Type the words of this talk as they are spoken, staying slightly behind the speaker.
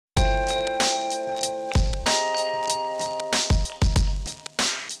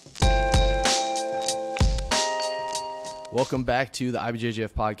Welcome back to the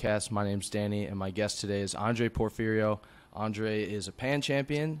IBJJF Podcast. My name's Danny, and my guest today is Andre Porfirio. Andre is a Pan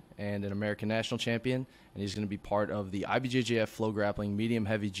champion and an American national champion, and he's going to be part of the IBJJF Flow Grappling Medium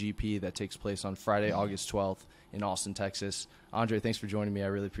Heavy GP that takes place on Friday, August 12th in Austin, Texas. Andre, thanks for joining me. I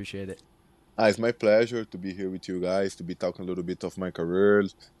really appreciate it. It's my pleasure to be here with you guys, to be talking a little bit of my career,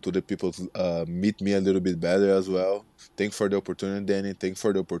 to the people meet me a little bit better as well. Thanks for the opportunity, Danny. Thanks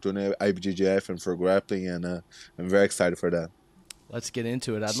for the opportunity, IBJJF, and for grappling, and I'm very excited for that. Let's get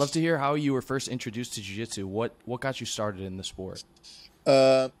into it. I'd love to hear how you were first introduced to Jiu-Jitsu. What got you started in the sport?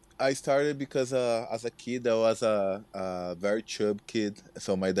 I started because as a kid, I was a very chubby kid.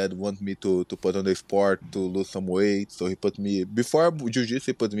 So my dad wanted me to put on the sport, to lose some weight. So he put me, before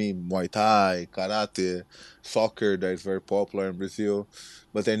Jiu-Jitsu, he put me in Muay Thai, Karate, soccer that is very popular in Brazil.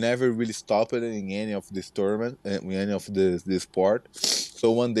 But I never really stopped it in any of this tournament, in any of this sport.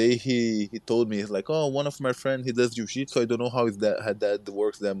 So one day he told me, he's like, oh, one of my friends, he does Jiu-Jitsu. I don't know how that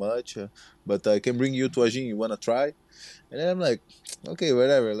works that much, but I can bring you to a gym. You want to try? And then I'm like, okay,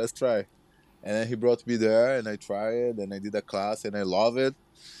 whatever, let's try. And then he brought me there, and I tried, and I did a class, and I love it.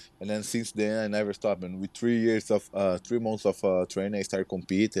 And then since then, I never stopped. And with 3 months of training, I started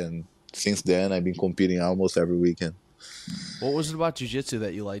competing. And since then, I've been competing almost every weekend. What was it about Jiu-Jitsu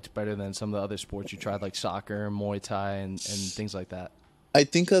that you liked better than some of the other sports you tried, like soccer, Muay Thai, and things like that? I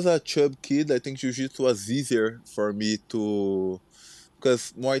think as a chub kid, I think Jiu-Jitsu was easier for me to...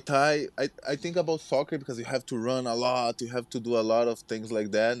 Because Muay Thai, I think about soccer because you have to run a lot, you have to do a lot of things like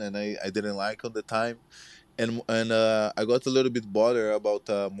that, and I didn't like at the time. And I got a little bit bothered about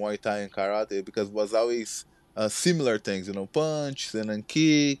Muay Thai and Karate because it was always similar things, punch, and then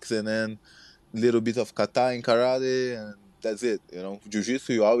kicks, and then a little bit of kata in Karate, and that's it.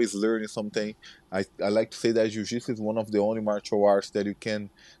 Jiu-Jitsu, you always learn something. I like to say that Jiu-Jitsu is one of the only martial arts that you can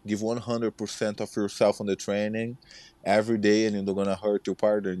give 100% of yourself on the training every day, and you're not gonna hurt your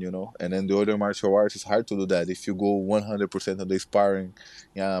partner, And then the other martial arts, it's hard to do that. If you go 100% of the sparring,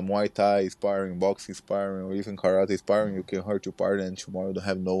 Muay Thai sparring, boxing sparring, or even Karate sparring, you can hurt your partner, and tomorrow you don't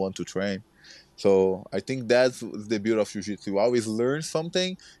have no one to train. So I think that's the beauty of Jiu-Jitsu. You always learn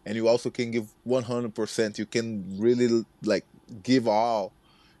something, and you also can give 100%. You can really give all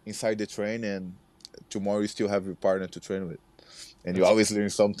inside the train, and tomorrow you still have your partner to train with, and you always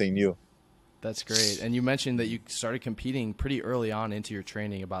learn something new. That's great. And you mentioned that you started competing pretty early on into your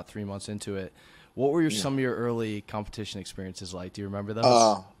training, about 3 months into it. What were some of your early competition experiences like? Do you remember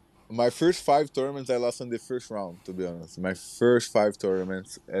those? My first 5 tournaments, I lost in the first round, to be honest. My first 5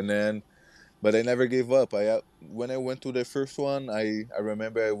 tournaments. But I never gave up. When I went to the first one, I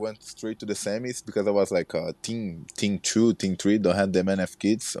remember I went straight to the semis because I was like team 2, team 3, don't have the MNF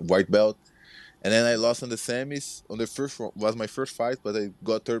kids, white belt. And then I lost on the semis. On the first one was my first fight, but I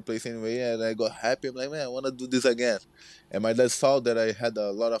got 3rd place anyway, and I got happy. I'm like, man, I want to do this again. And my dad saw that I had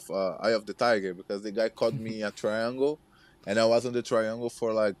a lot of eye of the tiger because the guy caught me a triangle, and I was on the triangle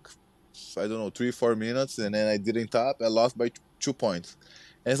for 3-4 minutes, and then I didn't tap. I lost by 2 points.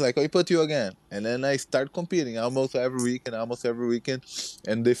 And it's like, I put you again. And then I started competing almost every weekend.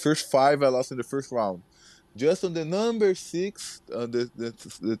 And the first 5, I lost in the first round. Just on the number 6,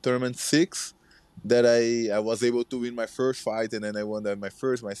 the tournament 6, that I was able to win my first fight, and then I won my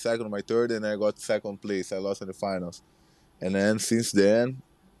first, my second, my third, and I got 2nd place. I lost in the finals. And then since then,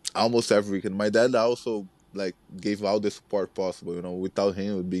 almost every weekend. My dad also gave all the support possible. Without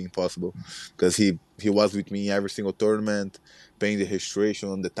him it would be impossible because he was with me in every single tournament, paying the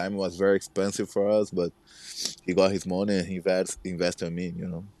registration. The time was very expensive for us, but he got his money and he invested in me.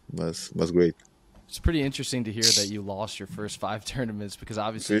 Was great. It's pretty interesting to hear that you lost your first 5 tournaments because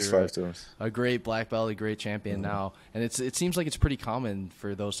obviously you're a great black belt, a great champion now. And it seems like it's pretty common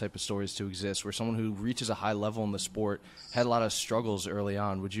for those type of stories to exist where someone who reaches a high level in the sport had a lot of struggles early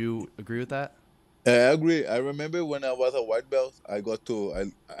on. Would you agree with that? I agree. I remember when I was a white belt, I'm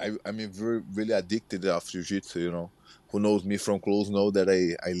really addicted to Jiu-Jitsu, Who knows me from close know that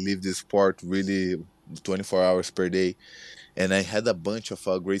I live this sport really 24 hours per day. And I had a bunch of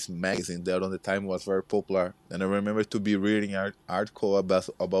Grace magazine that on the time was very popular. And I remember to be reading an article about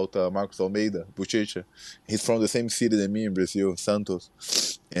Marcos Almeida, Buchecha. He's from the same city than me in Brazil,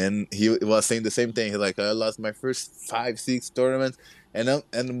 Santos. And he was saying the same thing. He's like, I lost my first 5-6 tournaments.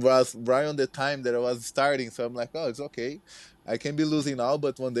 And was right on the time that I was starting. So I'm like, oh, it's okay. I can be losing now,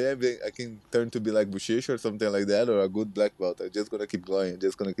 but one day I can turn to be like Buchecha or something like that, or a good black belt. I'm just going to keep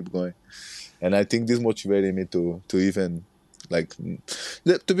going. And I think this motivated me to even...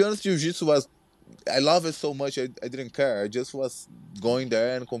 to be honest, Jiu-Jitsu was... I love it so much, I didn't care. I just was going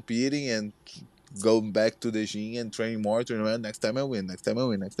there and competing and going back to the gym and training more. Next time I win. And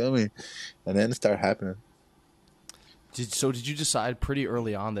then it started happening. Did you decide pretty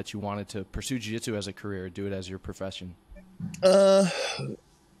early on that you wanted to pursue jiu-jitsu as a career, do it as your profession? Uh,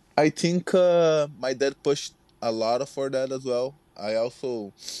 I think my dad pushed a lot for that as well. I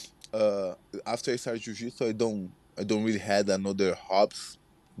also uh, after I started jiu-jitsu, I don't really had another hobbies.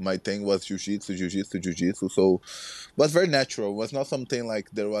 My thing was jiu-jitsu, jiu-jitsu, jiu-jitsu. So it was very natural. It was not something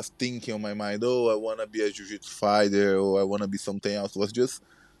like there was thinking on my mind, oh, I wanna be a jiu-jitsu fighter or I wanna be something else. It was just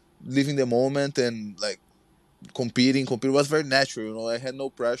living the moment and like competing was very natural. You know, I had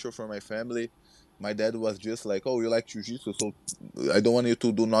no pressure from my family. My dad was just like, oh, you like jiu-jitsu, so I don't want you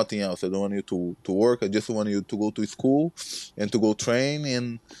to do nothing else. I don't want you to work. I just want you to go to school and to go train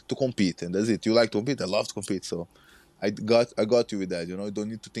and to compete, and that's it. You like to compete? I love to compete. So I got you with that. You know, you don't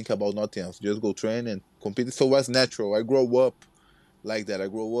need to think about nothing else. Just go train and compete. So it was natural. I grew up like that. I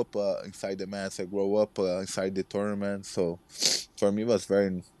grew up inside the mats. I grew up inside the tournament. So for me, it was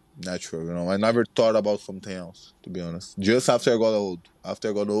very natural. You know, I never thought about something else. To be honest, just after I got old.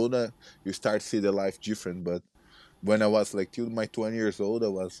 After I got older, you start to see the life different. But when I was like till my 20 years old, I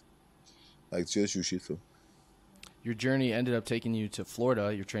was like just jiu-jitsu. Your journey ended up taking you to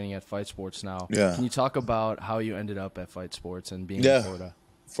Florida. You're training at Fight Sports now. Yeah, Can you talk about how you ended up at Fight Sports and being in yeah, Florida?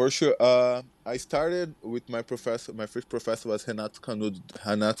 for sure. I started with my professor. My first professor was Renato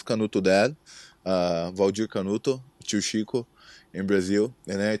Canuto dad, Valdir Canuto, tio Chico, in Brazil,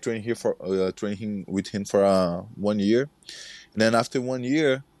 and then I trained him with him for 1 year. And then after 1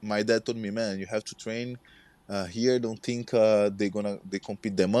 year, my dad told me, "Man, you have to train here. Don't think they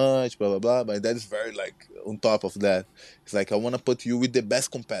compete that much. Blah blah blah." My dad is very like on top of that. It's like I want to put you with the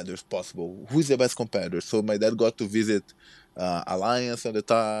best competitors possible. Who's the best competitor? So my dad got to visit Alliance at the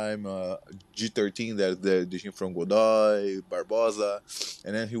time, G13, the gym from Godoy, Barbosa,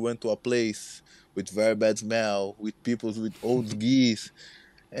 and then he went to a place with very bad smell, with people with old geese.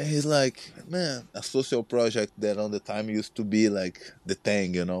 And he's like, man, a social project that on the time used to be like the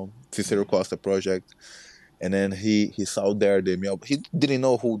thing, you know, Cicero Costa project. And then he saw there the Miel. He didn't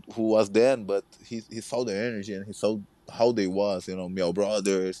know who was then, but he saw the energy and he saw how they was, you know, Miel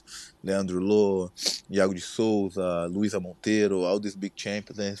Brothers, Leandro Lô, Iago de Souza, Luisa Monteiro, all these big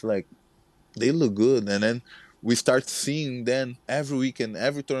champions. And it's like, they look good. And then we start seeing then every weekend,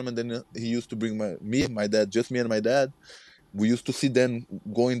 every tournament. Then he used to bring my dad, just me and my dad, we used to see them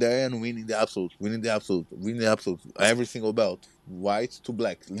going there and winning the absolute, every single belt, white to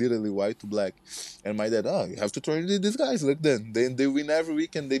black, literally white to black. And my dad, oh, you have to train with these guys like them. They win every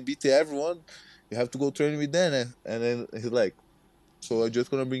week and they beat everyone. You have to go train with them. And then he's like, so I'm just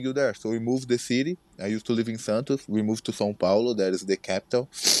gonna bring you there. So we moved the city. I used to live in Santos. We moved to São Paulo, that is the capital,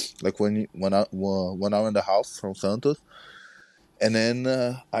 like 1 hour and a half from Santos. And then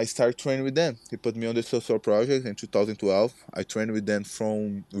I started training with them. He put me on the social project in 2012. I trained with them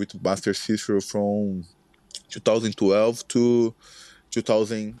with Master Cicero from 2012 to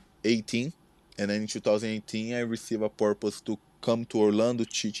 2018. And then in 2018, I received a purpose to come to Orlando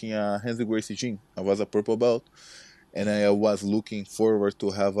teaching a Hands Gracie gym. I was a purple belt, and I was looking forward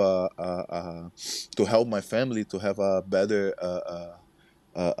to have to help my family to have a better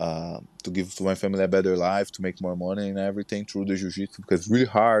to give to my family a better life, to make more money and everything through the jiu-jitsu, because it's really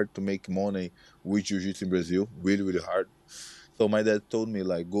hard to make money with jiu-jitsu in Brazil, really really hard. So my dad told me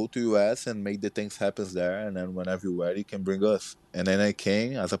like, go to US and make the things happen there, and then whenever you're ready, you can bring us. And then I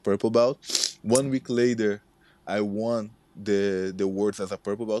came as a purple belt. 1 week later, I won the awards as a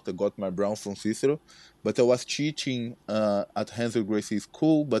purple belt. I got my brown from Cicero, but I was teaching at Hansel Gracie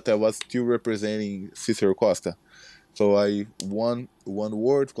School, but I was still representing Cicero Costa. So I won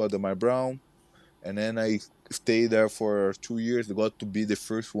awards, got my brown, and then I stayed there for 2 years. Got to be the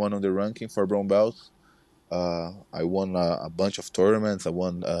first one on the ranking for brown belts. I won a bunch of tournaments. I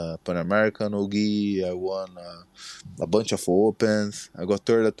won Pan American Ogi. I won a bunch of opens. I got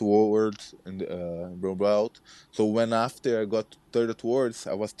third at Worlds in the brown belt. So when after I got third at Worlds,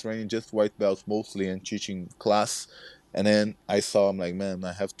 I was training just white belts mostly and teaching class. And then I'm like, man,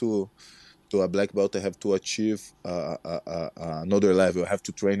 I have to a black belt, I have to achieve another level. I have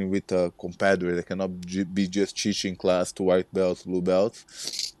to train with a competitor. I cannot be just teaching class to white belts, blue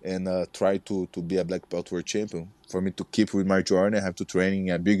belts, and try to be a black belt world champion. For me to keep with my journey, I have to train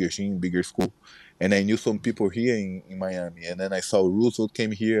in a bigger gym, bigger school. And I knew some people here in Miami. And then I saw Roosevelt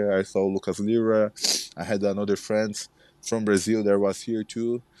came here. I saw Lucas Lira. I had another friends from Brazil that was here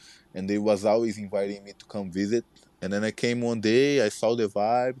too. And they was always inviting me to come visit. And then I came one day, I saw the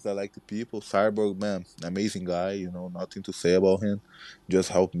vibes, I like the people. Cyborg, man, amazing guy, you know, nothing to say about him. Just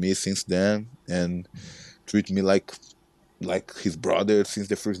helped me since then and treat me like his brother since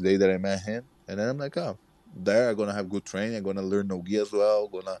the first day that I met him. And then I'm like, oh, there. I'm gonna have good training. I'm gonna learn no gi as well.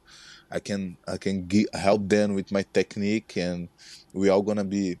 I can help them with my technique, and we all gonna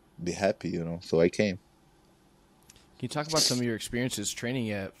be happy, So I came. Can you talk about some of your experiences training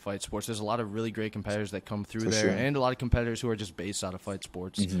at Fight Sports? There's a lot of really great competitors that come through For there, sure. and a lot of competitors who are just based out of Fight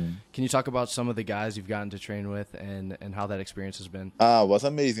Sports. Can you talk about some of the guys you've gotten to train with and how that experience has been? Was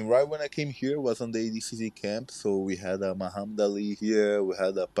amazing. Right when I came here, was on the ADCC camp. So we had Muhammad Ali here, we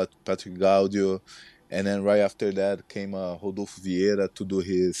had Patrick Gaudio, and then right after that came Rodolfo Vieira to do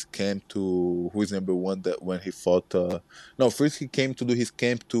his camp to who is number one that when he fought. No, first he came to do his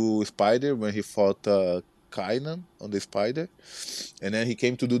camp to Spider when he fought Kainan on the Spider, and then he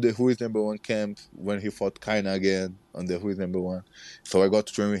came to do the Who is Number One camp when he fought Kainan again on the Who is Number One. So I got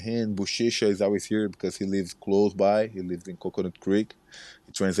to train with him. Bushisha is always here because he lives close by. He lives in Coconut Creek.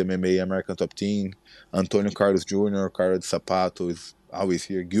 He trains MMA, American Top Team. Antonio Carlos Jr., Carlos Sapato is always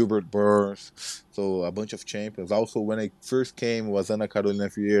here. Gilbert Burns. So a bunch of champions. Also, when I first came, was Ana Carolina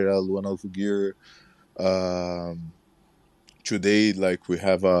Vieira, Luana Zugir. Today, like we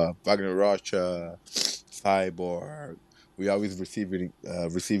have Wagner Rocha, Cyborg. We always receiving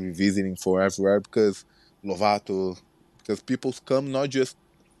visiting for everywhere because Lovato, because people come not just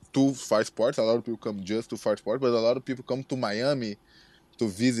to fight sports. A lot of people come just to fight sports, but a lot of people come to Miami to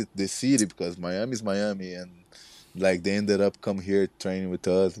visit the city because Miami is Miami, and like they ended up come here training with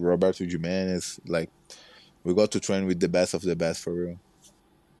us. Roberto Jimenez, like we got to train with the best of the best for real.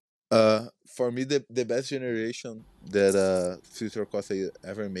 For me, the best generation that Future Costa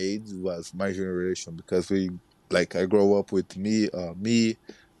ever made was my generation because I grew up with me,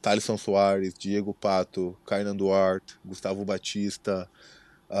 Thaleson Soares, Diego Pato, Kainan Duarte, Gustavo Batista,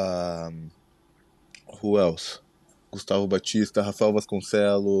 um, who else? Gustavo Batista, Rafael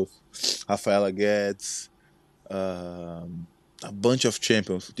Vasconcelos, Rafaela Guedes, um, a bunch of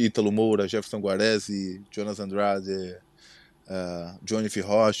champions, Ítalo Moura, Jefferson Guarese, Jonas Andrade, Johnny F.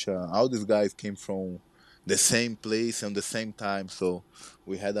 Rocha, all these guys came from the same place and the same time. So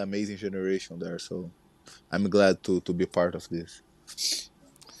we had an amazing generation there. So I'm glad to be part of this.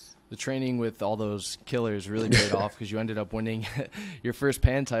 The training with all those killers really paid off because you ended up winning your first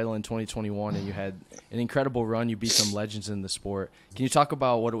Pan title in 2021, and you had an incredible run. You beat some legends in the sport. Can you talk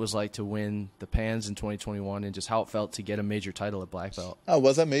about what it was like to win the Pans in 2021 and just how it felt to get a major title at black belt? It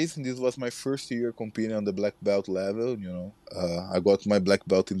was amazing. This was my first year competing on the black belt level. I got my black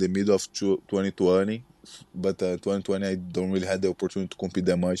belt in the middle of 2020, but 2020 I don't really had the opportunity to compete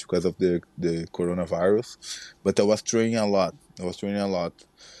that much because of the coronavirus. But I was training a lot.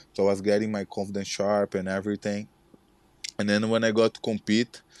 So I was getting my confidence sharp and everything. And then when I got to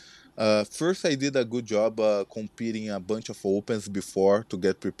compete, first I did a good job competing a bunch of opens before to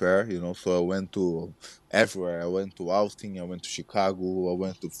get prepared. So I went to everywhere. I went to Austin, I went to Chicago, I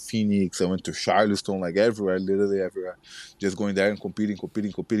went to Phoenix, I went to Charleston, like everywhere, literally everywhere. Just going there and competing.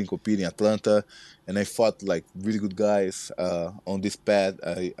 Atlanta, and I fought like really good guys on this pad.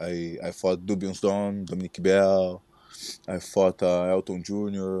 I fought Dubion Dawn, Dominic Bell. I fought Elton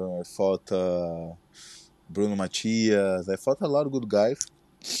Jr. I fought Bruno Matias. I fought a lot of good guys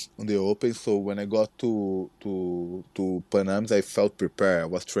on the open. So when I got to Pan Ams, I felt prepared. I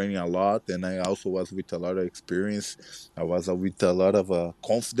was training a lot, and I also was with a lot of experience. I was with a lot of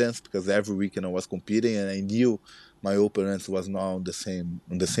confidence because every weekend I was competing, and I knew my opponents was not on the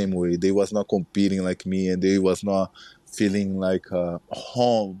same way. They was not competing like me, and they was not feeling like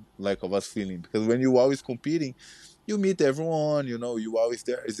home like I was feeling. Because when you always competing, you meet everyone, you always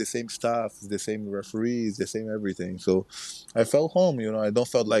there. It's the same staff, it's the same referees, the same everything. So I felt home, I don't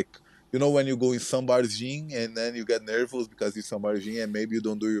felt like, when you go in somebody's gym and then you get nervous because it's somebody's gym and maybe you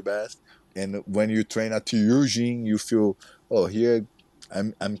don't do your best. And when you train at your gym, you feel, oh, here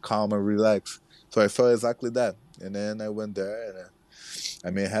I'm calm and relaxed. So I felt exactly that. And then I went there and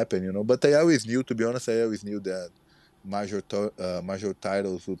I made it happen, But I always knew, to be honest, I always knew that major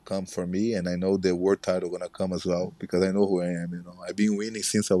titles would come for me, and I know the world title gonna come as well because I know who I am. I've been winning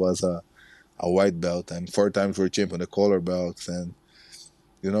since I was a white belt. I'm 4 times world champion, the color belts, and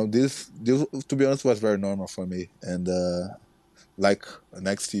this to be honest was very normal for me. And like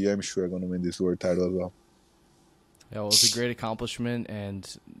next year, I'm sure I'm gonna win this world title as well. Yeah, well, it's a great accomplishment,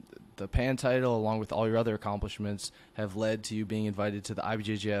 and the Pan title, along with all your other accomplishments, have led to you being invited to the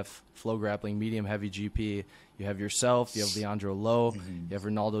IBJJF Flow Grappling Medium Heavy GP. You have yourself, you have Leandro Lowe, you have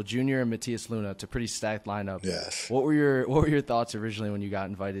Ronaldo Jr. and Matias Luna. It's a pretty stacked lineup. Yes. What were your thoughts originally when you got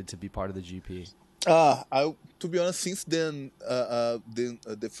invited to be part of the GP? To be honest, since then,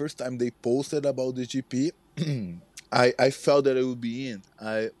 the first time they posted about the GP, I felt that it would be in.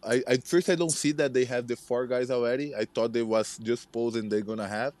 At first I don't see that they have the 4 guys already. I thought they was just posing they're gonna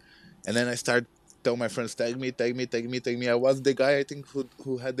have, and then I start tell my friends, tag me, tag me, tag me, tag me. I was the guy I think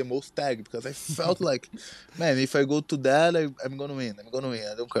who had the most tag because I felt like, man, if I go to that, I'm gonna win. I'm gonna win.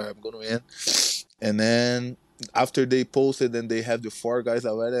 I don't care. I'm gonna win. And then after they posted and they have the four guys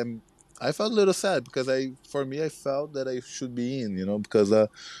already, I felt a little sad because for me, I felt that I should be in, because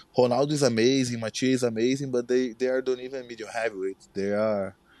Ronaldo is amazing, Matias is amazing, but they are not even medium heavyweights. They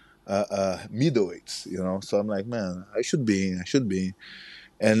are middleweights, So I'm like, man, I should be in. I should be in.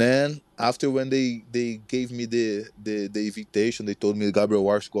 And then after when they gave me the invitation, they told me Gabriel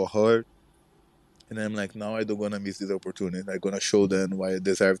Wars got hurt. And I'm like, now I don't want to miss this opportunity. I'm going to show them why I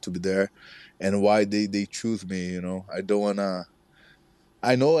deserve to be there and why they choose me, I don't want to.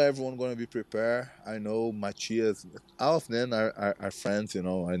 I know everyone going to be prepared. I know Matias. All of them are friends, I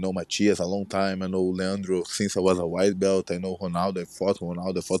know Matias a long time. I know Leandro since I was a white belt. I know Ronaldo. I fought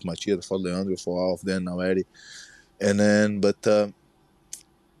Ronaldo. I fought Matias. I fought Leandro for all of them already. And then, but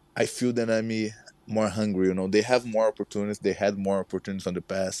I feel that I'm more hungry. They have more opportunities. They had more opportunities on the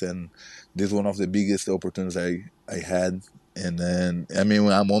past, and this is one of the biggest opportunities I had. And then, a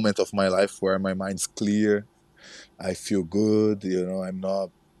moment of my life where my mind's clear. I feel good. I'm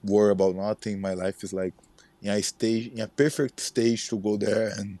not worried about nothing. My life is like in a perfect stage to go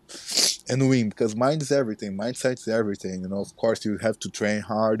there and win, because mind is everything. Mindset is everything. Of course, you have to train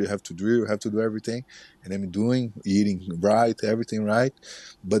hard. You have to drill. You have to do everything. And I'm eating right, everything right.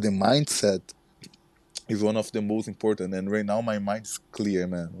 But the mindset is one of the most important. And right now, my mind is clear,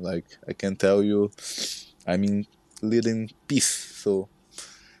 man. Like, I can tell you, I'm in little peace. So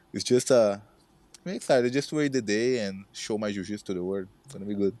it's just I'm excited just to wait the day and show my jiu-jitsu to the world. It's gonna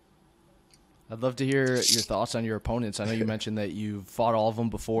be good. I'd love to hear your thoughts on your opponents. I know you mentioned that you've fought all of them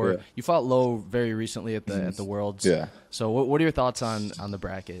before. Yeah. You fought Low very recently at the Worlds. Yeah. So what are your thoughts on the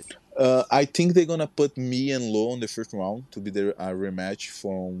bracket? I think they're gonna put me and Low in the first round to be the rematch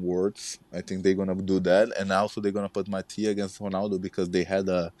from Worlds. I think they're gonna do that, and also they're gonna put Matias against Ronaldo because they had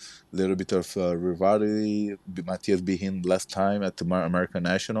a little bit of rivalry. Matias beat him last time at the American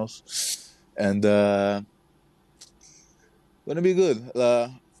Nationals, and gonna be good.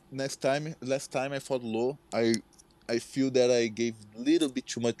 Last time I fought Low, I feel that I gave a little bit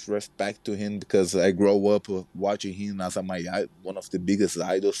too much respect to him because I grew up watching him as one of the biggest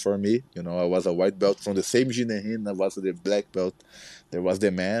idols for me. I was a white belt from the same gym as him. I was the black belt. There was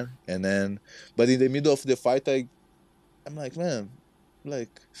the man, and then, but in the middle of the fight, I'm like, man,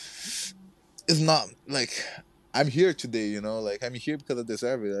 like, it's not like I'm here today. Like I'm here because I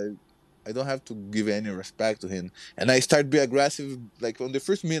deserve it. I don't have to give any respect to him. And I start be aggressive. Like on the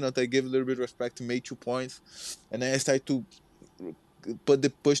first minute, I gave a little bit of respect to make 2 points, and then I start to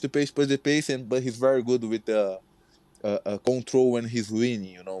push the pace. But he's very good with the control when he's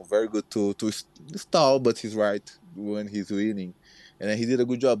winning. Very good to stall, but he's right when he's winning. And then he did a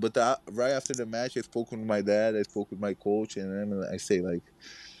good job. But right after the match, I spoke with my dad. I spoke with my coach, and then I say like,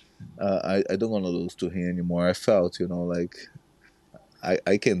 I don't want to lose to him anymore. I felt, like.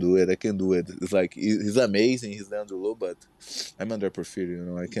 I can do it. I can do it. It's like he's amazing. He's Leandro Low, but I'm under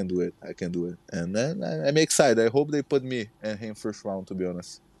Porfirio. I can do it. I can do it. And then I'm excited. I hope they put me and him first round. To be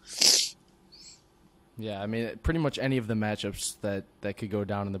honest. Yeah, pretty much any of the matchups that could go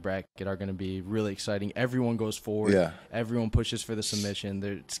down in the bracket are going to be really exciting. Everyone goes forward. Yeah. Everyone pushes for the submission.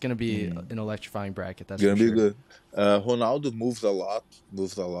 It's going to be an electrifying bracket. That's gonna for be sure. good. Ronaldo moves a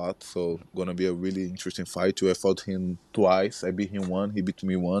lot. So gonna be a really interesting fight too. I fought him twice. I beat him once. He beat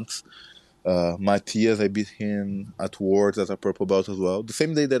me once. Matias, I beat him at Worlds as a purple belt as well. The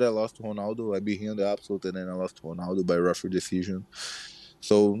same day that I lost to Ronaldo, I beat him in the absolute, and then I lost to Ronaldo by referee decision.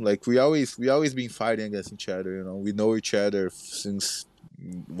 So like we always been fighting against each other. We know each other since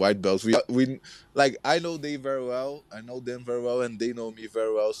white belts. We like I know they very well. I know them very well, and they know me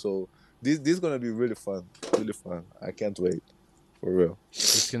very well. So this is gonna be really fun. Really fun. I can't wait. For real.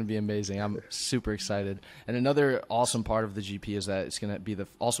 It's going to be amazing. I'm super excited. And another awesome part of the GP is that it's going to be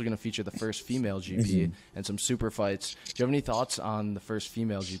also going to feature the first female GP and some super fights. Do you have any thoughts on the first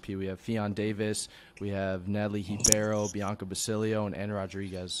female GP? We have Fionn Davis, we have Natalie Ribeiro, Bianca Basilio, and Anna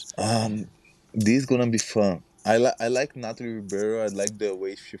Rodriguez. This is gonna be fun. I like Natalie Ribeiro. I like the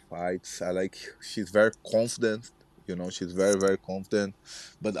way she fights. She's very confident. She's very, very confident.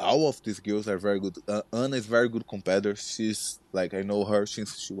 But all of these girls are very good. Anna is very good competitor. She's like, I know her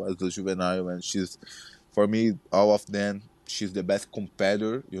since she was the juvenile, and for me, all of them, she's the best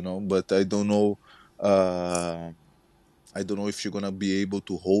competitor. But I don't know. I don't know if she's gonna be able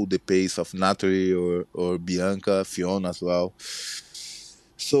to hold the pace of Natalie or Bianca, Fiona as well.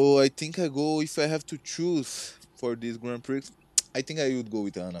 So I think if I have to choose for this Grand Prix, I think I would go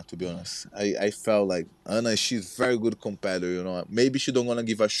with Anna, to be honest. I felt like Anna, she's very good competitor, you know. Maybe she don't wanna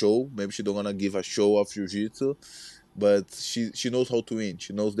give a show, maybe she don't wanna give a show of jiu-jitsu, but she knows how to win.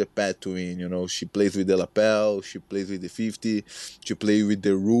 She knows the path to win, you know. She plays with the lapel, she plays with the 50, she plays with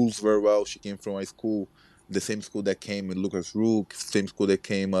the rules very well. She came from a school, the same school that came in Lucas Rook, same school that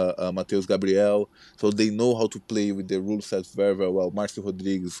came Mateus Gabriel. So they know how to play with the rule sets very, very well. Marcio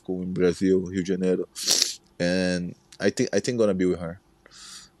Rodrigues school in Brazil, Rio de Janeiro. And I think gonna be with her.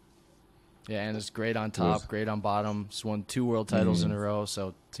 Yeah, and it's great on Yes. top, great on bottom. She's won 2 world titles in a row,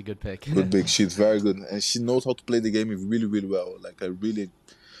 so it's a good pick. Good pick. She's very good, and she knows how to play the game really, really well. Like I really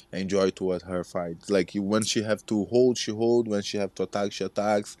enjoy to watch her fight. Like when she have to hold, she hold. When she have to attack, she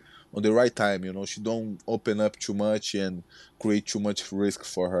attacks on the right time. You know, she don't open up too much and create too much risk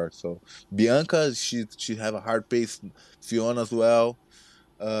for her. So Bianca, she have a hard pace. Fiona as well.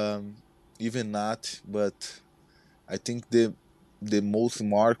 Um, even not, but I think the most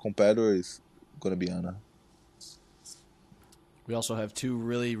smart competitor is gonna be Anna. We also have 2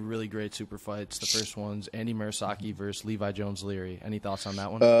 really, really great super fights. The first one's Andy Murasaki versus Levi Jones-Leary. Any thoughts on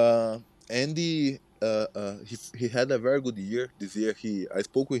that one? Andy, he had a very good year this year. I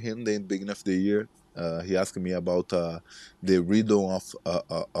spoke with him in the beginning of the year. He asked me about the rhythm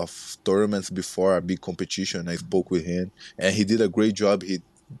of tournaments before a big competition. I spoke with him, and he did a great job. He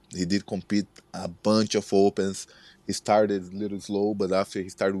did compete a bunch of opens. He started a little slow, but after he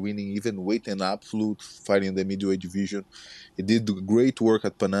started winning even weight and absolute, fighting in the middleweight division, he did great work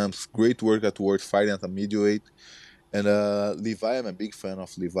at Panams, great work at Worlds, fighting at the middleweight. And Levi, I'm a big fan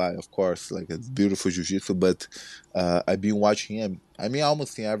of Levi, of course. Like it's beautiful jiu-jitsu, but I've been watching him. I mean,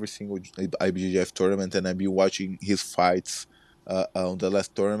 almost in every single IBJJF tournament, and I've been watching his fights on the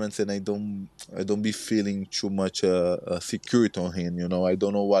last tournaments, and I don't be feeling too much security on him. You know, I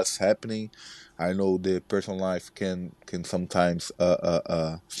don't know what's happening. I know the personal life can sometimes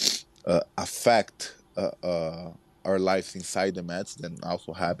affect our lives inside the mats. That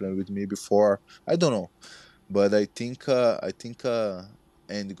also happened with me before. I don't know. But I think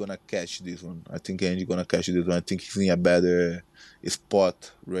Andy gonna catch this one. I think Andy gonna catch this one. I think he's in a better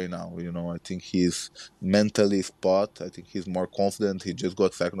spot right now. You know, I think he's mentally spot. I think he's more confident. He just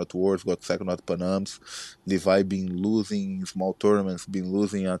got second at Worlds, got second at Panams. Levi been losing in small tournaments, been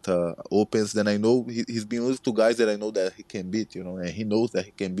losing at Opens. Then I know he's been losing to guys that I know that he can beat. You know, and he knows that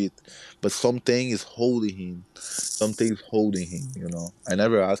he can beat. But something is holding him. Something is holding him. You know, I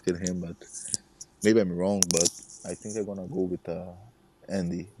never asked him, but. Maybe I'm wrong, but I think I'm gonna go with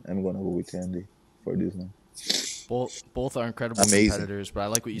Andy. I'm gonna go with Andy for this one. Both are incredible Amazing. competitors, but I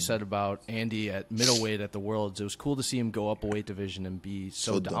like what you said about Andy at middleweight at the Worlds. It was cool to see him go up a weight division and be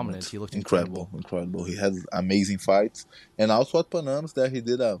so dominant. He looked incredible. Incredible. He had amazing fights, and also at Panams that he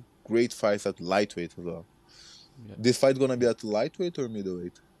did a great fight at lightweight as well. Yeah. This fight gonna be at lightweight or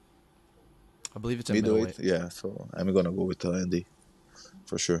middleweight? I believe it's at middleweight. Yeah, so I'm gonna go with Andy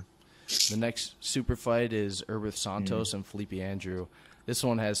for sure. The next super fight is Herbert Santos and Felipe Andrew. This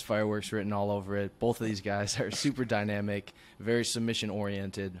one has fireworks written all over it. Both of these guys are super dynamic, very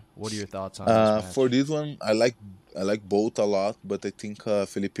submission-oriented. What are your thoughts on this match? For this one, I like both a lot, but I think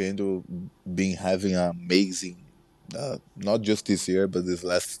Felipe Andrew been having an amazing, not just this year, but these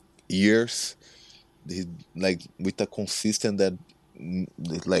last years. He, like with a consistent that,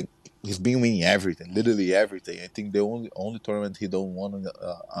 like he's been winning everything, literally everything. I think the only tournament he don't won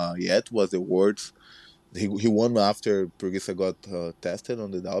yet was the Worlds. He won after Preguiça got tested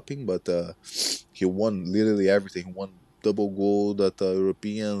on the doping, but he won literally everything. He won double gold at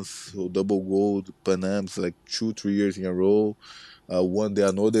Europeans, double gold Panams like 2-3 years in a row. Won the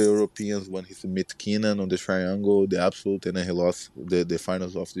another Europeans when he met Keenan on the triangle, the absolute, and then he lost the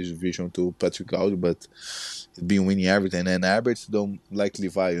finals of this division to Patrick Audi, but he's been winning everything. And Alberts don't like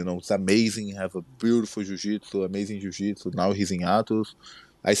Levi, you know, it's amazing. Have a beautiful jiu-jitsu, amazing jiu-jitsu. Now he's in Atos.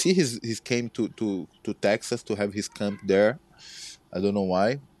 I see he's came to Texas to have his camp there. I don't know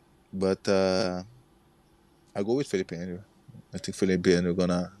why, but I go with Felipe Andrew. I think Felipe Andrew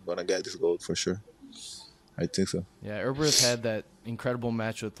gonna get this gold for sure. I think so. Yeah, Herbert had that incredible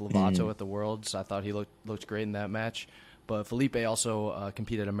match with Lovato at the Worlds. I thought he looked great in that match. But Felipe also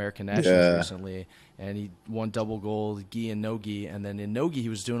competed at American Nationals recently, and he won double gold, gi and no gi. And then in no gi, he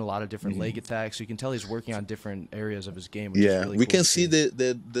was doing a lot of different leg attacks. So you can tell he's working on different areas of his game. Which is really we cool can see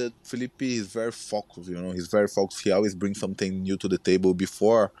that Felipe is very focused. You know, he's very focused. He always brings something new to the table.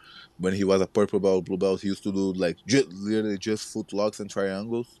 Before, when he was a purple belt, blue belt, he used to do like literally just foot locks and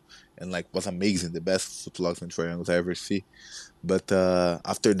triangles, and like was amazing, the best foot locks and triangles I ever see. But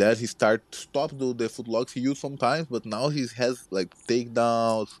after that, he stopped do the footlocks he used sometimes. But now he has like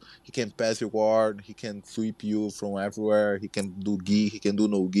takedowns. He can pass your guard. He can sweep you from everywhere. He can do gi. He can do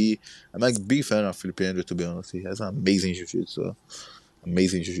no gi. I'm a big fan of Felipe Andrew, to be honest. He has an amazing jiu-jitsu.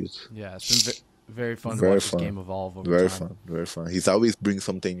 Amazing jiu-jitsu. Yeah, it's been very fun to Very watch this fun. game evolve over Very time. fun. Very fun. He's always brings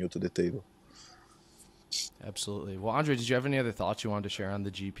something new to the table. Absolutely. Well, Andre, did you have any other thoughts you wanted to share on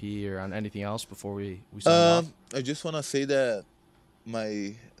the GP or on anything else before we signed off? I just wanna say that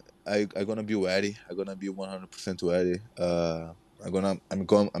I gonna be ready. I'm gonna be 100% ready.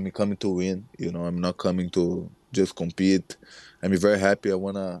 I'm coming to win. You know, I'm not coming to just compete. I'm very happy. I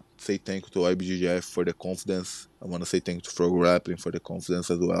wanna say thank you to IBJJF for the confidence. I wanna say thank you to Pro Grappling for the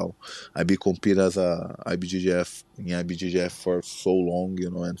confidence as well. I be compete as a IBJJF in IBJJF for so long, you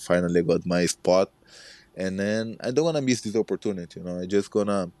know, and finally got my spot. And then I don't wanna miss this opportunity. You know, I just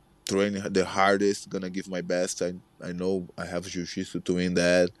gonna train the hardest, gonna give my best. I know I have jiu-jitsu to win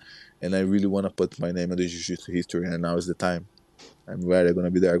that, and I really want to put my name in the jiu-jitsu history, and now is the time. I'm ready. I'm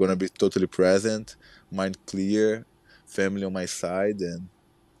gonna be there. I'm gonna be totally present, mind clear, family on my side, and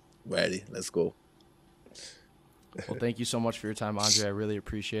ready. Let's go. Well, thank you so much for your time, Andre. I really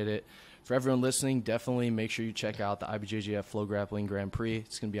appreciate it. For everyone listening, definitely make sure you check out the IBJJF Flow Grappling Grand Prix.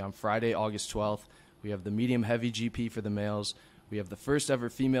 It's going to be on Friday, August 12th. We have the medium heavy GP for the males. We have the first ever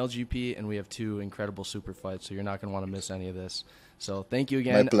female GP, and we have 2 incredible super fights, so you're not going to want to miss any of this. So thank you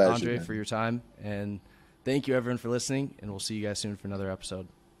again, My pleasure, Andre, man. for your time, and thank you, everyone, for listening, and we'll see you guys soon for another episode.